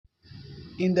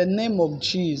In the name of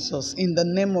Jesus, in the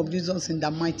name of Jesus, in the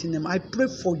mighty name, I pray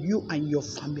for you and your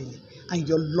family and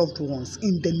your loved ones.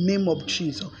 In the name of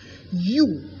Jesus,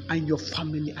 you and your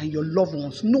family and your loved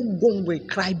ones, no one will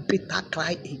cry bitter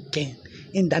cry again.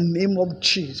 In the name of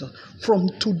Jesus, from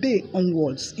today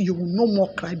onwards, you will no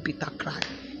more cry bitter cry.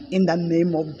 In the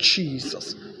name of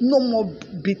Jesus, no more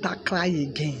bitter cry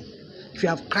again. If you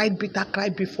have cried bitter cry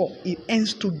before, it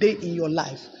ends today in your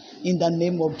life. In the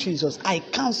name of Jesus, I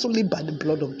cancel it by the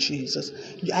blood of Jesus.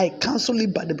 I cancel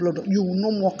it by the blood of you will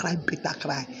no more cry bitter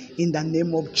cry. In the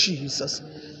name of Jesus,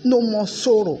 no more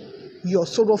sorrow. Your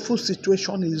sorrowful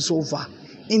situation is over.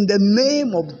 In the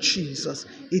name of Jesus,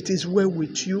 it is well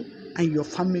with you and your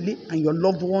family and your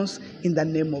loved ones. In the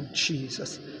name of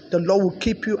Jesus, the Lord will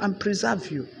keep you and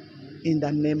preserve you. In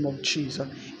the name of Jesus,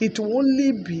 it will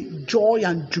only be joy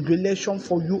and jubilation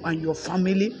for you and your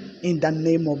family. In the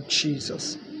name of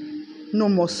Jesus, no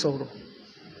more sorrow,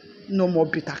 no more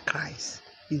bitter cries.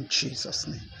 In Jesus'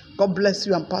 name. God bless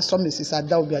you. And Pastor Mrs.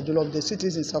 Adaobi Ajolo of the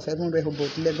Citizens of Heaven,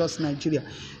 Rehoboth, Lagos, Nigeria.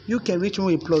 You can reach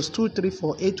me with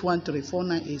 +234 813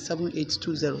 498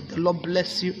 7820. The Lord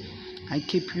bless you and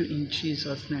keep you in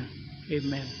Jesus' name.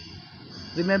 Amen.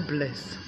 Remain blessed.